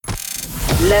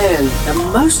Learn the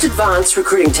most advanced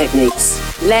recruiting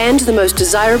techniques. Land the most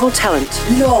desirable talent.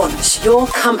 Launch your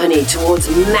company towards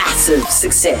massive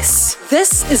success.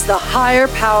 This is the Higher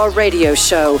Power Radio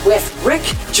Show with Rick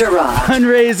Girard.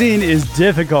 Fundraising is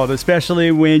difficult,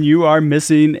 especially when you are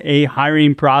missing a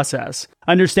hiring process.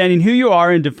 Understanding who you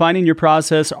are and defining your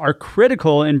process are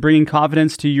critical in bringing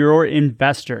confidence to your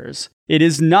investors. It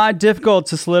is not difficult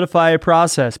to solidify a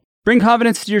process. Bring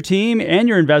confidence to your team and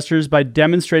your investors by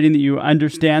demonstrating that you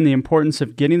understand the importance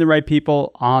of getting the right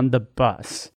people on the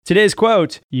bus. Today's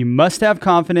quote, "You must have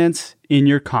confidence in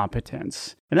your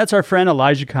competence." And that's our friend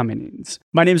Elijah Cummings.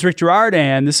 My name is Rick Girard,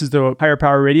 and this is the Higher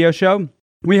Power Radio Show.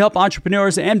 We help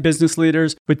entrepreneurs and business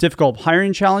leaders with difficult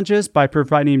hiring challenges by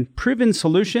providing proven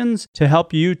solutions to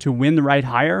help you to win the right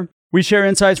hire. We share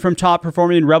insights from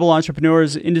top-performing rebel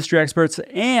entrepreneurs, industry experts,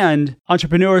 and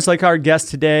entrepreneurs like our guest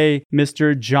today,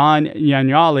 Mr. John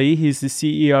Iannoli. He's the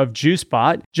CEO of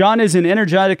JuiceBot. John is an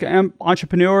energetic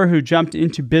entrepreneur who jumped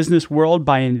into business world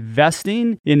by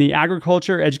investing in the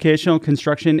agriculture, educational,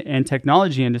 construction, and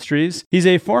technology industries. He's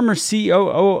a former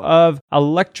COO of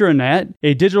Electronet,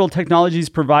 a digital technologies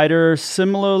provider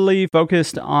similarly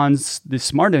focused on the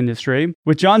smart industry.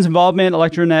 With John's involvement,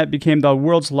 Electronet became the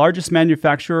world's largest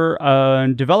manufacturer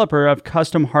and developer of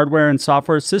custom hardware and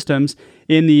software systems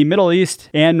in the Middle East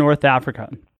and North Africa.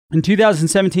 In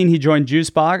 2017, he joined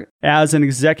JuiceBot as an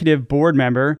executive board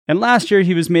member, and last year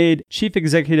he was made Chief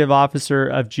Executive Officer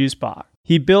of JuiceBot.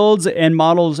 He builds and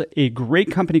models a great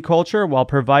company culture while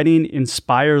providing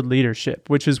inspired leadership,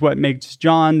 which is what makes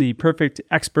John the perfect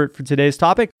expert for today's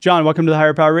topic. John, welcome to the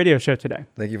Higher Power Radio Show today.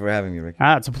 Thank you for having me, Rick.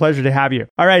 It's a pleasure to have you.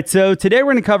 All right, so today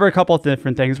we're going to cover a couple of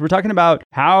different things. We're talking about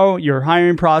how your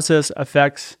hiring process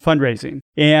affects fundraising.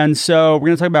 And so we're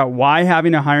going to talk about why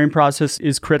having a hiring process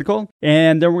is critical.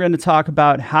 And then we're going to talk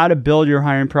about how to build your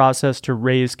hiring process to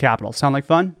raise capital. Sound like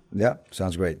fun? Yeah,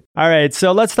 sounds great. All right,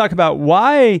 so let's talk about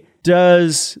why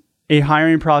does a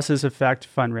hiring process affect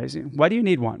fundraising? Why do you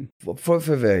need one? For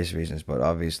various reasons, but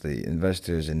obviously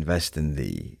investors invest in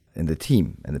the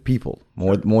team and the people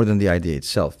more than the idea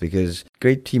itself, because a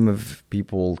great team of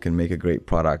people can make a great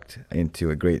product into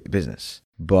a great business.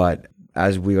 But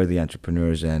as we are the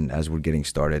entrepreneurs and as we're getting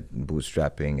started,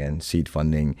 bootstrapping and seed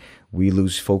funding, we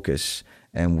lose focus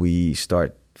and we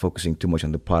start focusing too much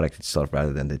on the product itself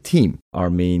rather than the team. Our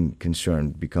main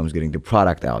concern becomes getting the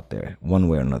product out there one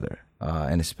way or another.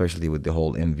 And especially with the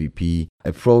whole MVP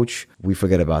approach, we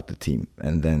forget about the team.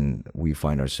 And then we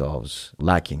find ourselves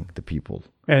lacking the people.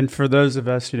 And for those of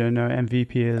us who don't know,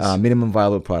 MVP is? Minimum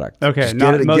viable product. Okay, Just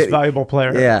not most valuable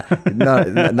player. Yeah,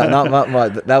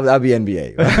 that would be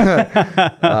NBA.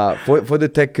 For the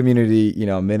tech community,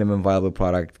 minimum viable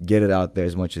product, get it out there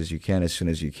as much as you can, as soon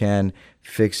as you can,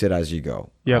 fix it as you go.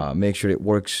 Yep. Make sure it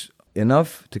works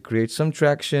enough to create some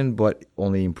traction, but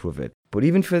only improve it. But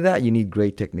even for that, you need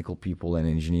great technical people and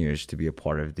engineers to be a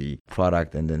part of the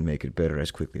product and then make it better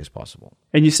as quickly as possible.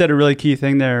 And you said a really key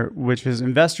thing there, which is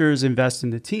investors invest in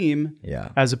the team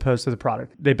as opposed to the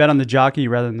product. They bet on the jockey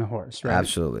rather than the horse, right?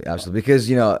 Absolutely. Because,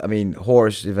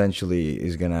 horse eventually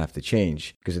is going to have to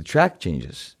change because the track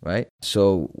changes, right?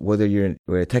 So whether you're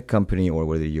a tech company or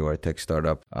whether you're a tech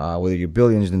startup, whether you're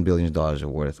billions and billions of dollars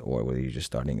worth or whether you're just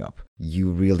starting up,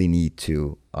 you really need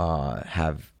to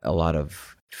have a lot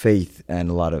of faith and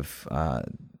a lot of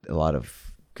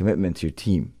commitment to your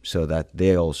team so that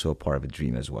they're also part of a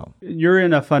dream as well. You're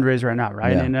in a fundraiser right now,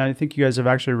 right? Yeah. And I think you guys have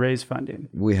actually raised funding.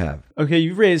 We have. Okay,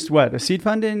 you've raised what? A seed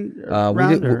funding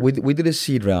round? We did a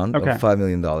seed round of $5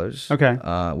 million. Okay.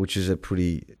 Which is a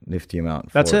pretty nifty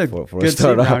amount for a good a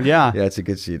startup. Seed round, yeah. Yeah, it's a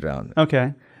good seed round.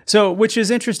 Okay. So, which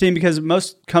is interesting because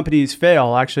most companies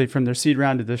fail actually from their seed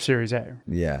round to their Series A.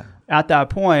 Yeah. At that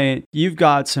point, you've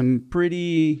got some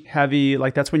pretty heavy,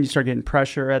 that's when you start getting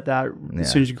pressure at that, as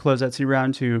soon as you close that seed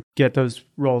round to get those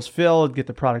roles filled, get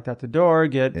the product out the door,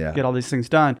 get all these things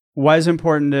done. Why is it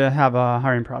important to have a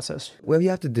hiring process? Well, you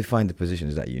have to define the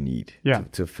positions that you need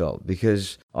to fill,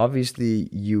 because obviously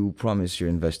you promise your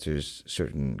investors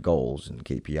certain goals and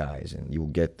KPIs and you will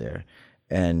get there.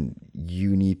 And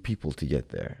you need people to get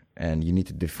there. And you need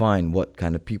to define what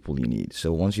kind of people you need.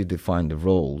 So once you define the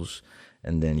roles,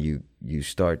 and then you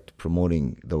start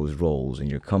promoting those roles in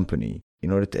your company,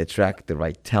 in order to attract the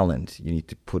right talent, you need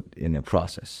to put in a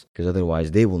process. Because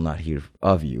otherwise, they will not hear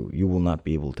of you. You will not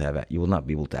be able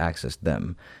to access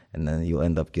them, and then you'll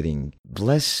end up getting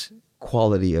less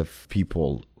quality of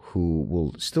people who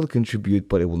will still contribute,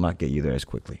 but it will not get you there as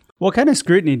quickly. What kind of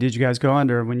scrutiny did you guys go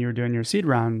under when you were doing your seed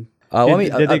round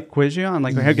Did they quiz you on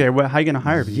like, okay, how are you going to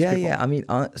hire these people? Yeah. I mean,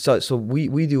 so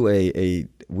we do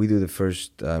we do the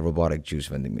first robotic juice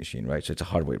vending machine, right? So it's a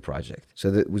hardware project.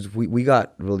 So we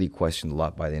got really questioned a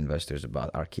lot by the investors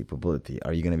about our capability.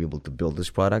 Are you going to be able to build this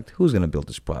product? Who's going to build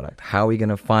this product? How are we going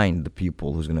to find the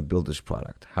people who's going to build this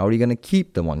product? How are you going to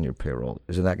keep them on your payroll?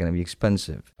 Isn't that going to be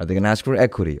expensive? Are they going to ask for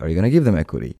equity? Are you going to give them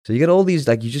equity? So you get all these,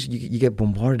 like, you get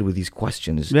bombarded with these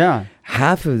questions. Yeah.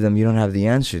 Half of them you don't have the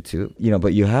answer to,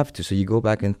 but you have to. So you go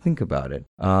back and think about it.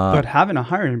 But having a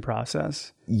hiring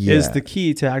process is the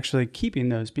key to actually keeping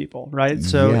those people, right?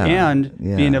 So,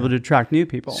 being able to attract new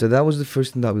people. So that was the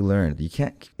first thing that we learned. You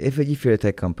can't, if you're a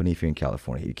tech company, if you're in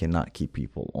California, you cannot keep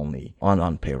people only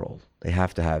on payroll. They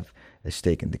have to have a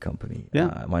stake in the company,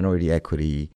 minority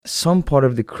equity, some part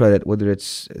of the credit, whether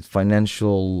it's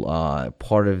financial,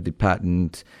 part of the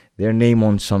patent, their name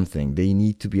on something. They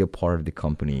need to be a part of the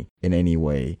company in any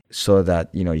way so that,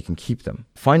 you can keep them.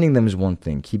 Finding them is one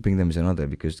thing, keeping them is another,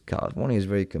 because California is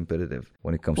very competitive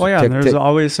when it comes to tech. There's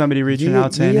always somebody reaching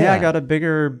out saying, hey, I got a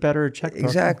bigger, better checkbook.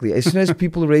 Exactly. As soon as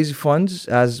people raise funds,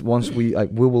 once we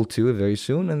will too very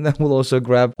soon, and then we'll also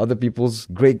grab other people's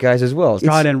great guys as well.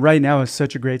 And right now is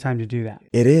such a great time to do that.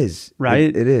 It is.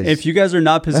 Right? It is. If you guys are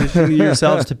not positioning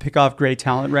yourselves to pick off great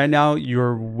talent right now,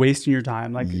 you're wasting your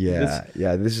time.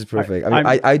 This is perfect.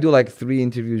 I do like 3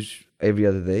 interviews every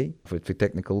other day for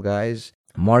technical guys.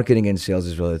 Marketing and sales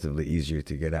is relatively easier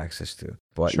to get access to,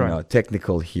 but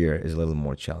technical here is a little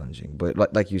more challenging.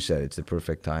 But like you said, it's the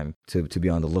perfect time to be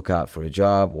on the lookout for a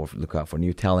job or look out for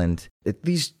new talent, at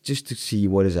least just to see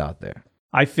what is out there.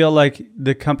 I feel like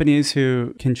the companies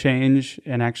who can change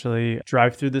and actually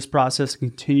drive through this process,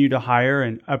 continue to hire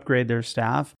and upgrade their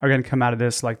staff, are going to come out of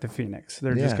this like the Phoenix.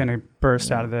 They're just going to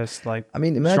burst out of this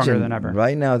stronger than ever.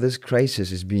 Right now, this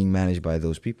crisis is being managed by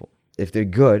those people. If they're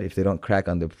good, if they don't crack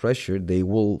under pressure, they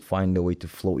will find a way to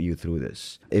float you through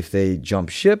this. If they jump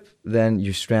ship, then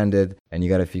you're stranded and you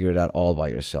got to figure it out all by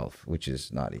yourself, which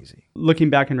is not easy.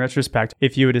 Looking back in retrospect,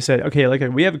 if you would have said, okay,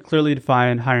 we have a clearly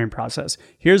defined hiring process.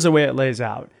 Here's the way it lays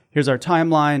out. Here's our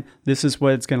timeline. This is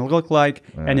what it's going to look like.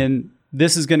 And then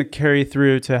this is going to carry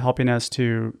through to helping us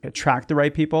to attract the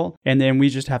right people. And then we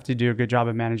just have to do a good job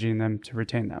of managing them to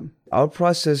retain them. Our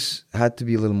process had to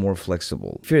be a little more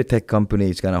flexible. If you're a tech company,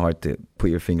 it's kind of hard to put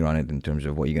your finger on it in terms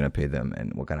of what you're going to pay them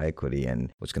and what kind of equity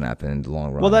and what's going to happen in the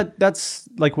long run. Well, that's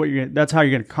like that's how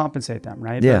you're going to compensate them,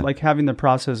 right? Yeah. But like having the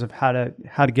process of how to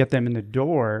get them in the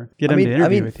door, get them to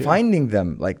interview with you. Finding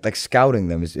them, like scouting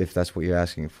them, is if that's what you're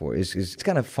asking for, is it's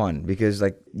kind of fun, because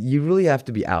like you really have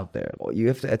to be out there. You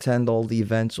have to attend all the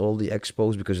events, all the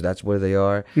expos, because that's where they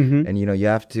are. Mm-hmm. And you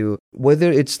have to, whether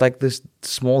it's like this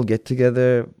small get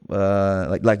together,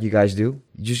 like you guys do,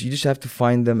 you just have to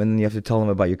find them, and then you have to tell them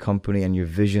about your company and your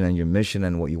vision and your mission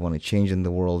and what you want to change in the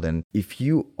world. And if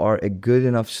you are a good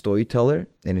enough storyteller,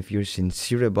 and if you're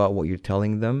sincere about what you're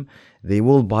telling them, they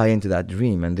will buy into that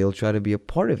dream and they'll try to be a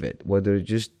part of it, whether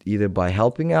just either by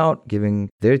helping out,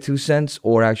 giving their 2 cents,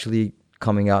 or actually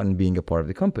coming out and being a part of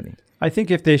the company. I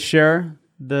think if they share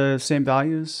the same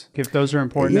values, if those are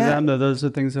important to them, those are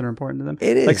things that are important to them.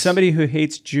 It is. Like somebody who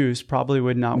hates juice probably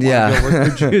would not want to go work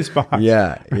for Juice Box.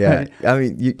 Yeah. Right? I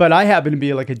mean, but I happen to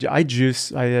be like I had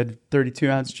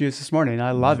 32-ounce juice this morning.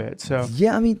 I love it. So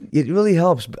yeah, I mean, it really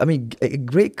helps. I mean, a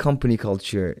great company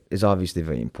culture is obviously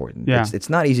very important. Yeah. It's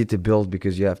not easy to build,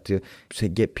 because you have to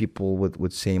get people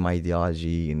with same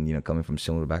ideology and coming from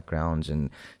similar backgrounds and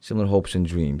similar hopes and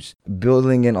dreams.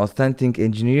 Building an authentic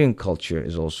engineering culture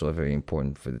is also very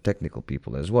important for the technical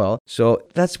people as well. So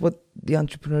that's what the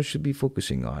entrepreneurs should be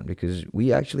focusing on, because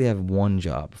we actually have one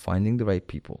job: finding the right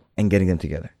people and getting them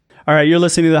together. All right, you're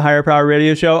listening to the Higher Power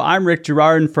Radio Show. I'm Rick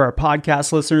Girard, and for our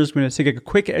podcast listeners, we're going to take a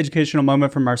quick educational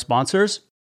moment from our sponsors.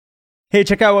 Hey,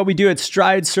 check out what we do at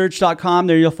stridesearch.com.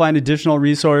 There you'll find additional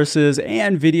resources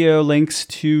and video links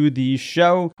to the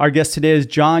show. Our guest today is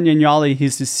John Ianniali.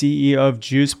 He's the CEO of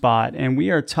JuiceBot, and we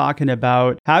are talking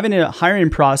about having a hiring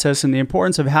process and the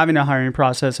importance of having a hiring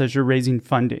process as you're raising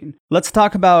funding. Let's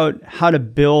talk about how to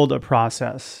build a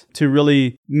process to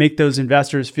really make those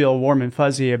investors feel warm and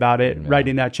fuzzy about it,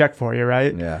 writing that check for you,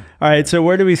 right? Yeah. All right, so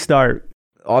where do we start?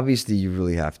 Obviously, you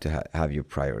really have to have your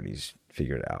priorities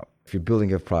figured out. If you're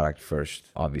building a product first,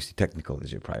 obviously technical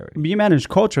is your priority. But you manage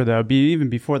culture though, even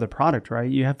before the product, right?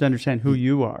 You have to understand who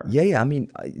you are. Yeah. I mean,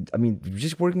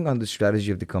 just working on the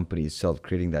strategy of the company itself,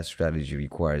 creating that strategy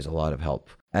requires a lot of help.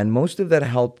 And most of that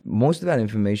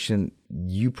information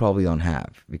you probably don't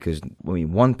have, because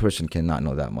one person cannot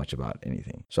know that much about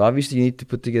anything. So obviously you need to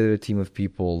put together a team of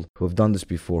people who have done this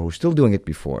before, who are still doing it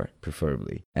before,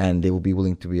 preferably, and they will be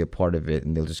willing to be a part of it,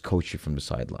 and they'll just coach you from the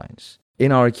sidelines.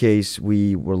 in our case,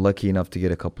 we were lucky enough to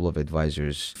get a couple of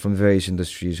advisors from various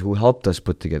industries who helped us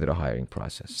put together a hiring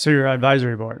process. So your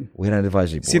advisory board. We had an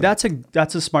advisory board. See,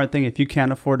 that's a smart thing. If you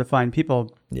can't afford to find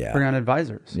people, bring on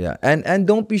advisors. Yeah, and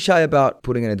don't be shy about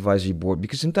putting an advisory board,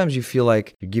 because sometimes you feel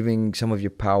like you're giving some of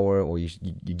your power, or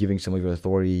you're giving some of your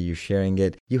authority, you're sharing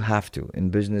it. You have to.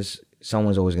 In business,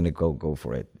 someone's always going to go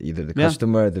for it. Either the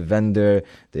customer, the vendor,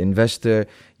 the investor.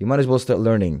 You might as well start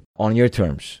learning on your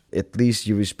terms. At least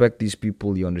you respect these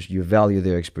people, you value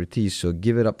their expertise, so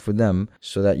give it up for them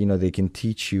so that they can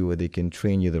teach you or they can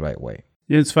train you the right way.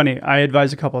 It's funny. I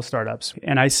advise a couple of startups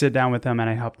and I sit down with them and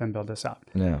I help them build this out.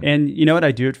 Yeah. And you know what?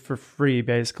 I do it for free,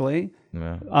 basically,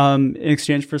 in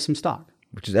exchange for some stock.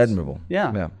 Which is admirable.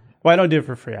 Yeah. Well, I don't do it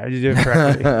for free. I do it for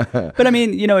equity. But I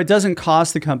mean, it doesn't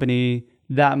cost the company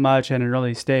that much at an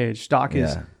early stage. Stock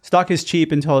is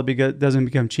cheap until it doesn't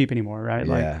become cheap anymore,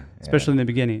 right? Especially in the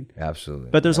beginning. Absolutely.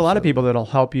 But there's a lot of people that'll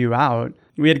help you out.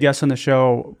 We had a guest on the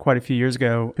show quite a few years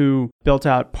ago who built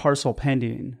out Parcel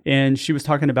Pending, and she was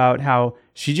talking about how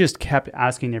she just kept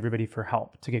asking everybody for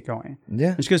help to get going.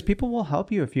 Yeah. And she goes, people will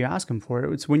help you if you ask them for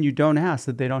it. It's when you don't ask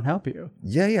that they don't help you.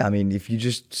 Yeah. I mean, if you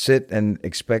just sit and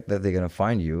expect that they're going to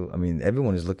find you, I mean,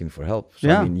 everyone is looking for help. So,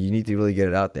 I mean, you need to really get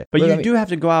it out there. But you do have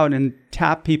to go out and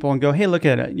tap people and go, hey, look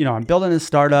at it. I'm building a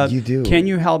startup. You do. Can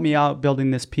you help me out building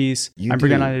this piece? I'm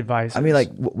bringing on advice. I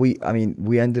mean,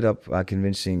 we ended up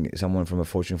convincing someone from a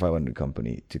Fortune 500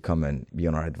 company to come and be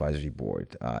on our advisory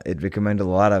board. It recommended a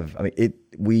lot of,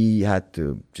 we had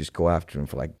to just go after him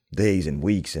for like days and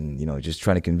weeks and, just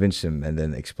trying to convince him and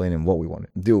then explain him what we want to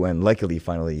do. And luckily,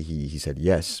 finally, he said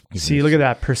yes. See, look at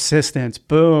that persistence.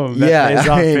 Boom. That pays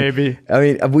off, baby.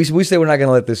 We say we're not going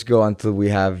to let this go until we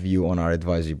have you on our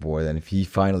advisory board. And if he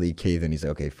finally caved in, he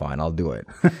said, okay, fine, I'll do it.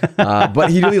 But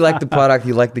he really liked the product.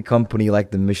 He liked the company, he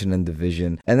liked the mission and the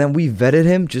vision. And then we vetted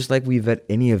him just like we vet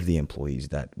any of the employees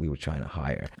that we were trying to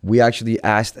hire. We actually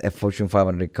asked a Fortune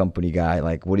 500 company guy,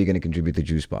 like, what are you going to contribute to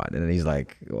JuicePod? And then he's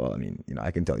like, well,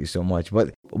 I can tell you so much.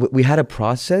 But we had a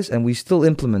process and we still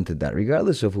implemented that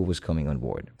regardless of who was coming on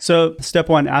board. So step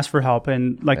one, ask for help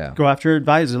and go after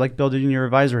advisors, like building your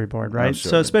advisory board, right? Absolutely.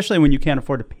 So especially when you can't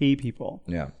afford to pay people.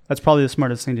 Yeah. That's probably the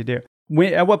smartest thing to do.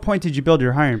 At what point did you build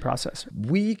your hiring process?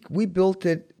 We built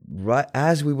it right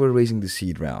as we were raising the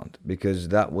seed round, because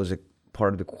that was a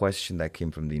part of the question that came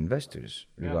from the investors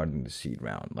regarding the seed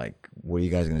round. Like, what are you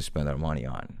guys going to spend our money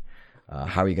on?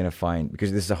 How are you going to find,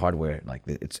 because this is a hardware, like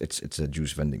it's a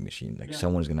juice vending machine. Like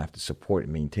someone's going to have to support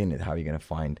and maintain it. How are you going to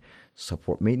find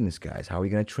support maintenance guys? How are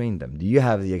you going to train them? Do you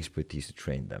have the expertise to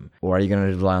train them? Or are you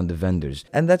going to rely on the vendors?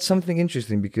 And that's something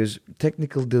interesting, because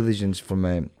technical diligence from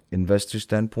an investor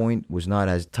standpoint was not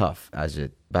as tough as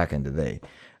it back in the day.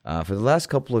 For the last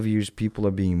couple of years,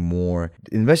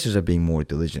 investors are being more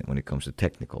diligent when it comes to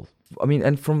technical.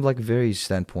 And from like various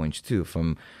standpoints too,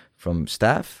 from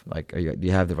staff, like do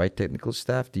you have the right technical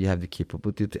staff? Do you have the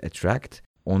capability to attract,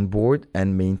 onboard,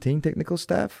 and maintain technical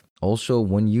staff? Also,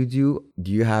 when you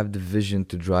do you have the vision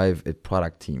to drive a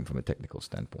product team from a technical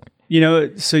standpoint?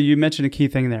 So you mentioned a key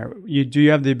thing there. Do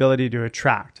you have the ability to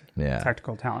attract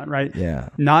technical talent, right? Yeah.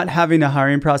 Not having a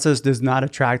hiring process does not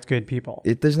attract good people.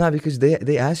 It does not, because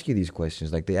they ask you these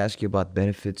questions. Like, they ask you about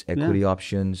benefits, equity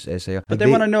options, SAO. But they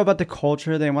want to know about the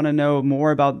culture. They want to know more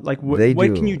about like what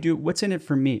can you do? What's in it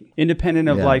for me? Independent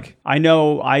of like, I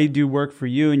know I do work for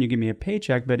you and you give me a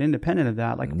paycheck, but independent of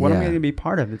that, like what am I going to be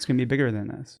part of? It's going to be bigger than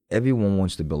this. Everyone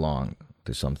wants to belong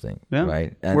to something,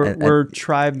 right? We're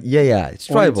tribe. Yeah, it's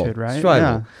tribal, right? It's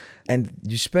tribal. And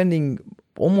you're spending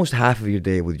almost half of your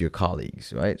day with your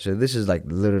colleagues, right? So this is like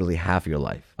literally half your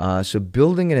life. So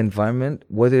building an environment,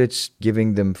 whether it's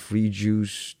giving them free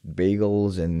juice,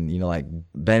 bagels, and like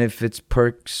benefits,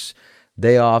 perks,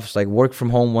 day offs, like work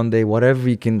from home one day, whatever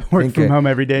you can work from home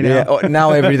every day now. Yeah,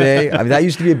 now every day. That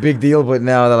used to be a big deal, but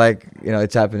now they're like,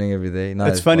 it's happening every day.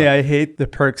 It's funny. I hate the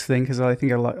perks thing, because I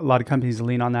think a lot of companies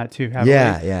lean on that too heavily.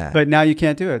 Yeah. But now you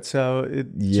can't do it, so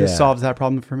it just solves that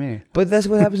problem for me. But that's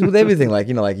what happens with everything. Like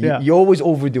you always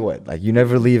overdo it. Like you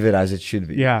never leave it as it should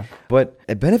be. Yeah. But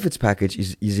a benefits package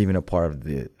is even a part of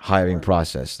the hiring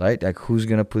process, right? Like, who's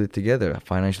gonna put it together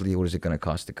financially? What is it gonna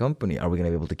cost the company? Are we gonna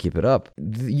be able to keep it up?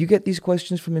 You get these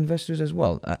questions from investors as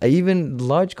well. Even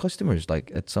large customers,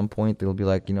 like at some point they'll be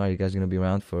like, are you guys going to be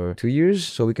around for 2 years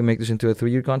so we can make this into a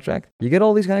 3-year contract? You get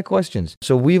all these kind of questions.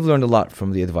 So we've learned a lot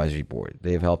from the advisory board.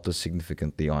 They've helped us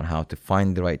significantly on how to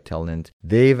find the right talent.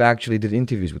 They've actually did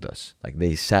interviews with us. Like,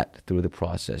 they sat through the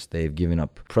process. They've given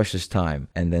up precious time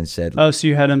and then said, oh, so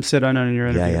you had them sit on your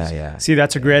interviews. Yeah. See,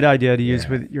 that's a great idea to use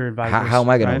with your advisors. How am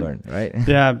I going to learn, right?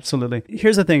 Yeah, absolutely.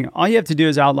 Here's the thing. All you have to do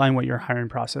is outline what your hiring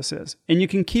process is. And you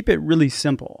can keep it really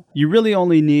simple. you really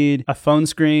only need a phone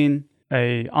screen,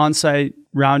 a on-site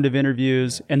round of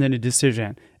interviews, and then a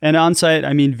decision. And on-site,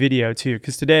 I mean video too,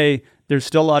 because today there's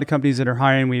still a lot of companies that are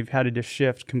hiring. We've had to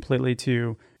shift completely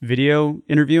to video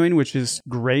interviewing, which is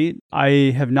great.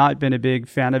 I have not been a big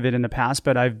fan of it in the past,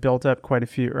 but I've built up quite a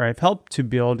few, or I've helped to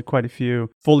build quite a few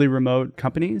fully remote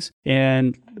companies.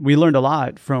 And we learned a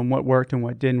lot from what worked and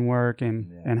what didn't work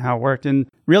and how it worked. And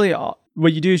really,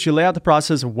 what you do is you lay out the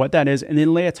process of what that is and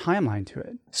then lay a timeline to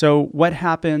it. So what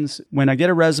happens when I get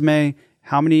a resume?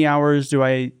 How many hours do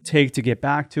I take to get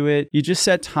back to it? You just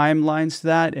set timelines to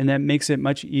that, and that makes it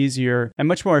much easier and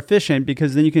much more efficient,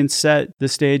 because then you can set the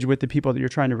stage with the people that you're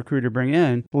trying to recruit or bring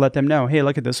in, let them know, hey,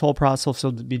 look at this whole process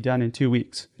will be done in 2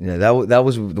 weeks. Yeah, that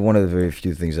was one of the very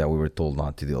few things that we were told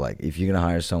not to do. Like, if you're going to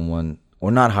hire someone or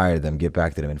not hire them, get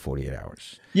back to them in 48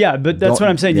 hours. Yeah, but that's what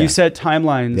I'm saying. Yeah. You set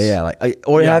timelines.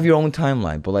 Yeah, have your own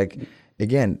timeline. But like,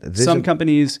 again, some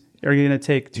companies are going to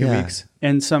take 2 weeks.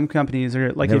 And some companies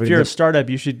are like, if you're a startup,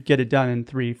 you should get it done in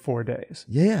 3-4 days.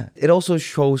 Yeah. It also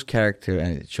shows character,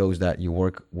 and it shows that you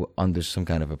work under some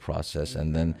kind of a process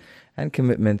and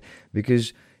commitment,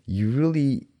 because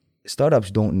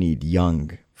startups don't need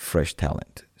young, fresh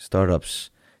talent. Startups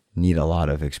need a lot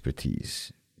of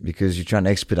expertise, because you're trying to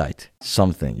expedite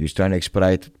something. You're trying to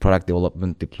expedite product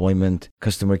development, deployment,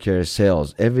 customer care,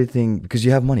 sales, everything, because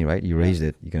you have money, right? You raised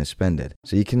it, you're going to spend it.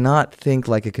 So you cannot think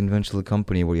like a conventional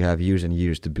company where you have years and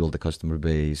years to build a customer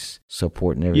base,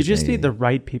 support, and everything. You just need the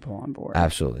right people on board.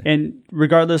 Absolutely. And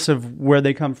regardless of where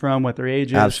they come from, what their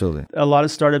age is. Absolutely. A lot of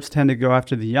startups tend to go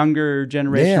after the younger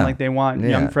generation. Like, they want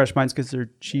young, fresh minds because they're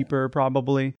cheaper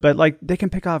probably. But like, they can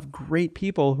pick off great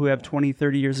people who have 20,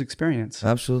 30 years experience.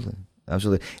 Absolutely.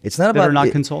 It's not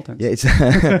about consultants. Yeah,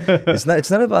 it's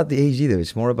not about the age either.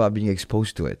 It's more about being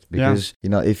exposed to it, because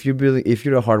if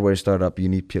you're a hardware startup, you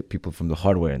need people from the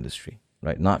hardware industry,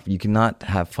 right? You cannot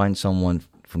find someone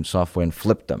from software and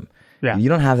flip them. Yeah. You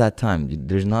don't have that time.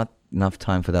 There's not enough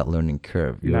time for that learning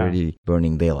curve. You're already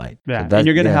burning daylight. Yeah, so and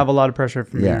you're going to have a lot of pressure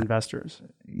from your investors.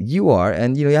 You are,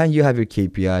 and you have your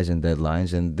KPIs and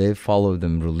deadlines, and they follow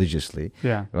them religiously.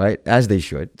 Yeah, right, as they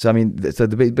should. So I mean,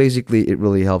 basically, it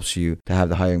really helps you to have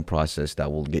the hiring process that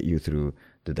will get you through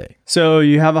the day. So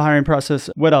you have a hiring process.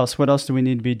 What else? What else do we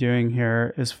need to be doing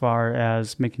here as far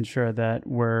as making sure that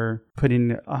we're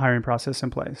putting a hiring process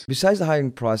in place? Besides the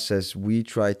hiring process, we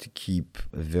try to keep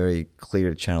a very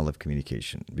clear channel of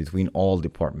communication between all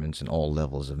departments and all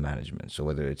levels of management. So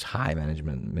whether it's high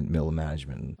management, middle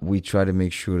management, we try to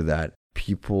make sure that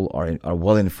people are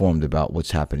well informed about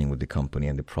what's happening with the company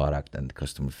and the product and the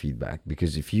customer feedback.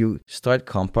 Because if you start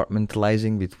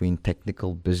compartmentalizing between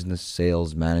technical, business,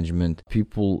 sales, management,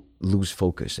 people lose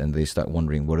focus and they start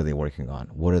wondering, what are they working on?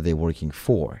 What are they working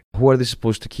for? Who are they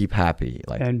supposed to keep happy?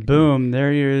 And boom,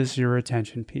 there is your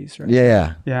retention piece, right?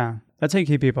 Yeah. That's how you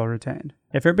keep people retained.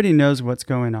 If everybody knows what's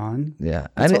going on,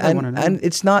 and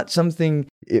it's not something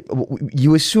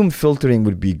you assume filtering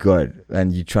would be good,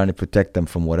 and you're trying to protect them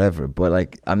from whatever. But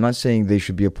like, I'm not saying they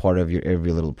should be a part of your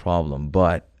every little problem,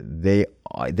 but they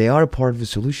are a part of the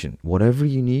solution. Whatever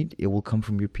you need, it will come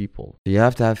from your people. You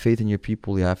have to have faith in your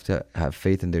people. You have to have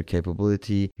faith in their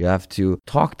capability. You have to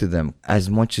talk to them as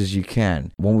much as you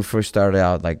can. When we first started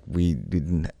out, like, we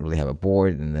didn't really have a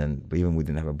board, and then even we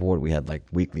didn't have a board, we had like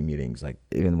weekly meetings. Like,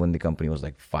 even when the company was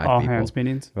like 5 all people. All hands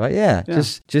meetings. Right? Yeah.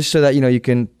 Just so that you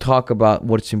can talk about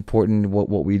what's important, what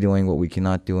we're doing, what we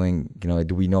cannot doing.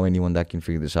 Do we know anyone that can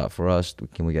figure this out for us?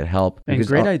 Can we get help? And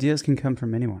great ideas can come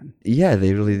from anyone. Yeah,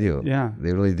 they really do. Yeah.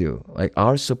 They really do. Like,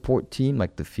 our support team,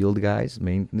 like the field guys,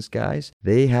 maintenance guys,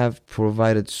 they have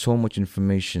provided so much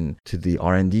information to the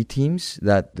R&D teams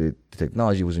that the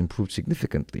technology was improved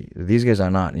significantly. These guys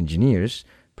are not engineers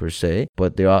per se,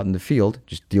 but they're out in the field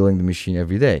just dealing the machine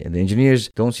every day. And the engineers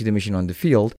don't see the machine on the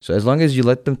field. So as long as you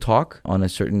let them talk on a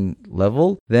certain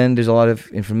level, then there's a lot of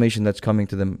information that's coming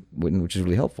to them, which is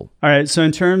really helpful. All right. So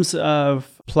in terms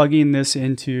of plugging this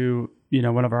into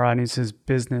one of our audience's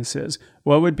businesses,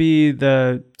 what would be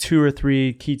the 2 or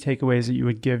 3 key takeaways that you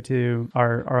would give to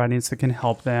our audience that can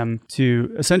help them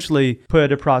to essentially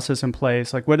put a process in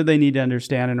place? Like, what do they need to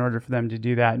understand in order for them to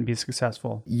do that and be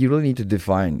successful? You really need to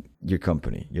define your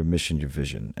company, your mission, your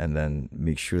vision, and then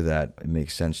make sure that it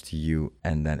makes sense to you,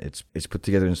 and then it's put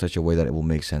together in such a way that it will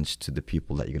make sense to the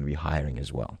people that you're going to be hiring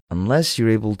as well. Unless you're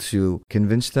able to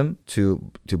convince them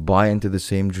to buy into the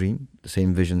same dream, the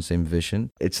same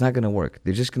vision, it's not going to work.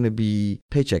 They're just going to be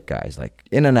paycheck guys, like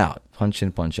in and out, punch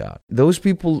in, punch out. Those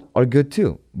people are good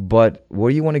too, but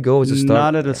where you want to go as a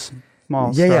startup,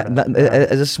 small startup.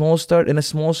 As a small start, in a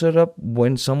small startup,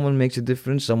 when someone makes a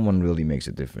difference, someone really makes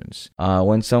a difference.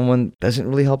 When someone doesn't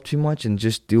really help too much and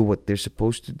just do what they're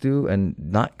supposed to do and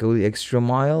not go the extra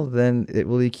mile, then it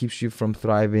really keeps you from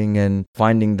thriving and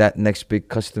finding that next big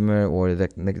customer or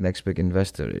that next big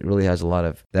investor. It really has a lot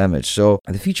of damage. So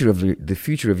the future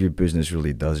of your business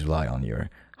really does rely on your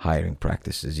hiring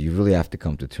practices. You really have to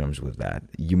come to terms with that.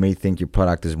 You may think your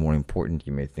product is more important.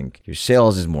 You may think your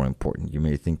sales is more important. You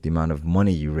may think the amount of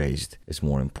money you raised is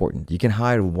more important. You can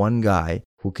hire one guy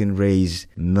who can raise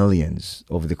millions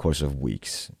over the course of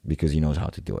weeks because he knows how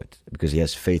to do it, because he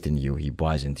has faith in you. He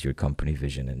buys into your company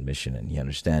vision and mission, and he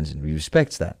understands and he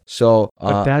respects that. So,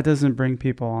 but that doesn't bring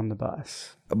people on the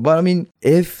bus. But I mean,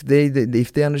 if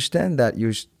they understand that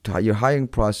your hiring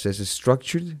process is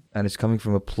structured and it's coming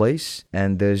from a place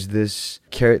and there's this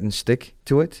carrot and stick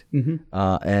to it,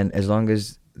 and as long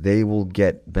as they will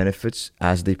get benefits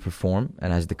as they perform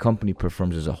and as the company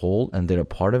performs as a whole and they're a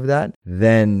part of that,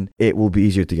 then it will be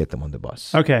easier to get them on the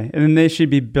bus. Okay. And then they should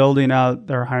be building out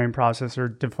their hiring process or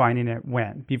defining it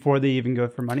when? Before they even go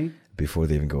for money? Before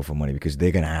they even go for money, because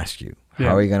they're going to ask you,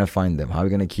 how are you going to find them? How are you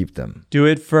going to keep them? Do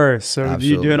it first. So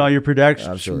you're doing all your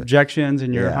projections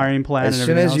and your hiring plan as and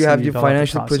soon everything as you else, have your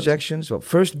financial projections, well,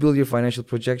 first build your financial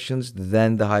projections,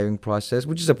 then the hiring process,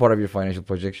 which is a part of your financial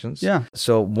projections. Yeah.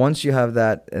 So once you have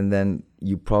that, and then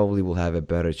you probably will have a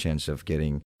better chance of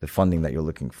getting the funding that you're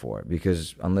looking for,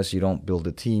 because unless you don't build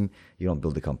a team, you don't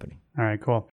build a company. All right,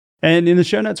 cool. And in the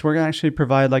show notes, we're going to actually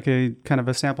provide like a kind of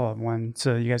a sample of one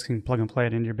so you guys can plug and play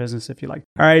it into your business if you like.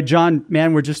 All right, John,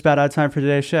 man, we're just about out of time for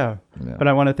today's show. Yeah. But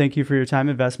I want to thank you for your time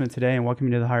investment today and welcome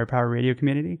you to the Higher Power Radio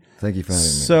community. Thank you for having me.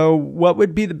 So what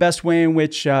would be the best way in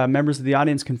which members of the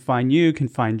audience can find you, can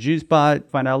find JuiceBot,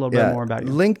 find out a little bit more about you?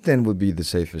 LinkedIn would be the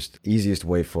safest, easiest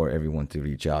way for everyone to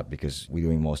reach out because we're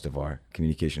doing most of our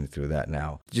communication through that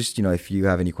now. Just, if you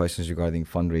have any questions regarding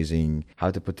fundraising,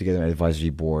 how to put together an advisory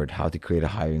board, how to create a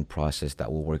hiring process that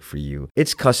will work for you.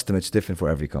 It's custom. It's different for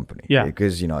every company. Yeah.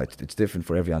 Because, it's different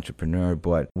for every entrepreneur,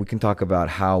 but we can talk about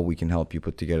how we can help you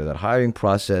put together that hiring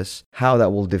process, how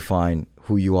that will define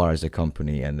who you are as a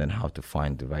company, and then how to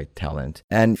find the right talent.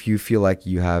 And if you feel like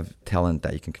you have talent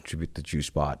that you can contribute to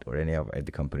JuiceBot or any of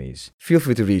the companies, feel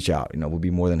free to reach out. We'll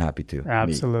be more than happy to.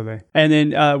 Absolutely. Meet. And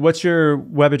then what's your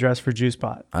web address for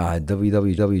JuiceBot?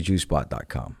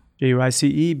 www.juicebot.com.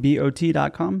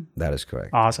 JuiceBot.com? That is correct.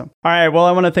 Awesome. All right. Well,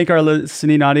 I want to thank our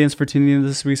listening audience for tuning in to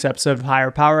this week's episode of Higher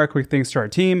Power. Quick thanks to our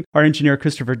team, our engineer,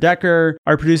 Christopher Decker,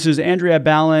 our producers, Andrea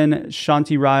Ballin,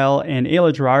 Shanti Ryle, and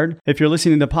Ayla Gerard. If you're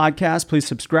listening to the podcast, please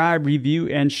subscribe, review,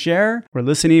 and share. We're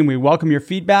listening. We welcome your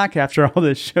feedback after all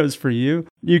this show's for you.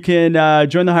 You can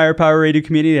join the Higher Power Radio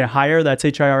community at Higher, that's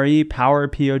HIRE, Power,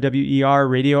 POWER,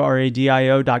 Radio,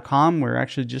 RADIO.com. We're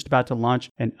actually just about to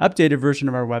launch an updated version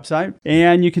of our website.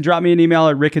 And you can drop me an email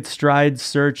at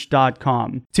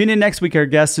rick@stridesearch.com. Tune in next week. Our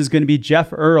guest is going to be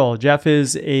Jeff Earl. Jeff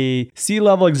is a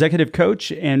C-level executive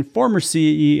coach and former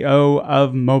CEO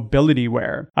of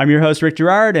MobilityWare. I'm your host, Rick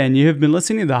Girard, and you have been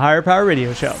listening to the Higher Power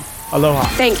Radio Show. Aloha.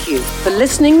 Thank you for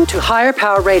listening to Higher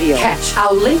Power Radio. Catch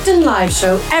our LinkedIn Live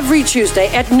show every Tuesday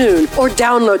at noon or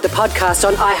download the podcast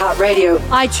on iHeartRadio,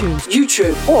 iTunes,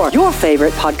 YouTube, or your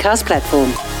favorite podcast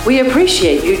platform. We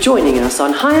appreciate you joining us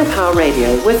on Higher Power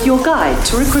Radio with your guide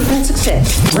to recruitment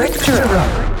success, Rick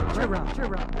Girard.